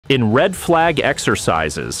In red flag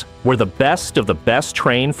exercises, where the best of the best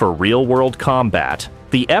train for real-world combat,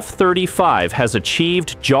 the F-35 has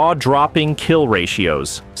achieved jaw-dropping kill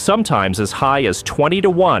ratios, sometimes as high as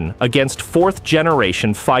 20-1 against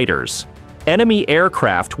fourth-generation fighters. Enemy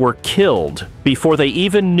aircraft were killed before they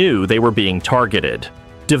even knew they were being targeted.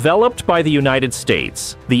 Developed by the United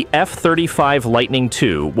States, the F-35 Lightning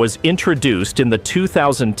II was introduced in the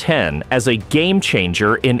 2010 as a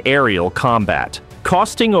game-changer in aerial combat.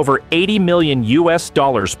 Costing over $80 million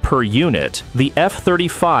per unit, the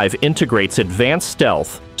F-35 integrates advanced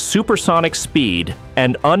stealth, supersonic speed,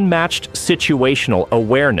 and unmatched situational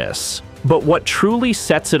awareness. But what truly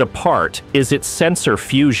sets it apart is its sensor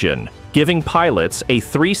fusion, giving pilots a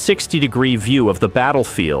 360-degree view of the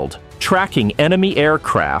battlefield, tracking enemy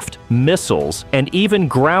aircraft, missiles, and even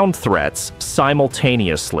ground threats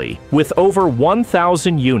simultaneously. With over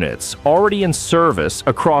 1,000 units already in service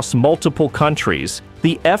across multiple countries,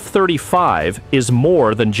 the F-35 is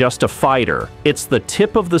more than just a fighter. It's the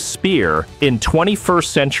tip of the spear in 21st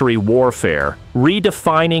century warfare,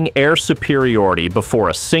 redefining air superiority before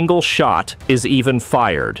a single shot is even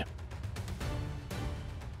fired.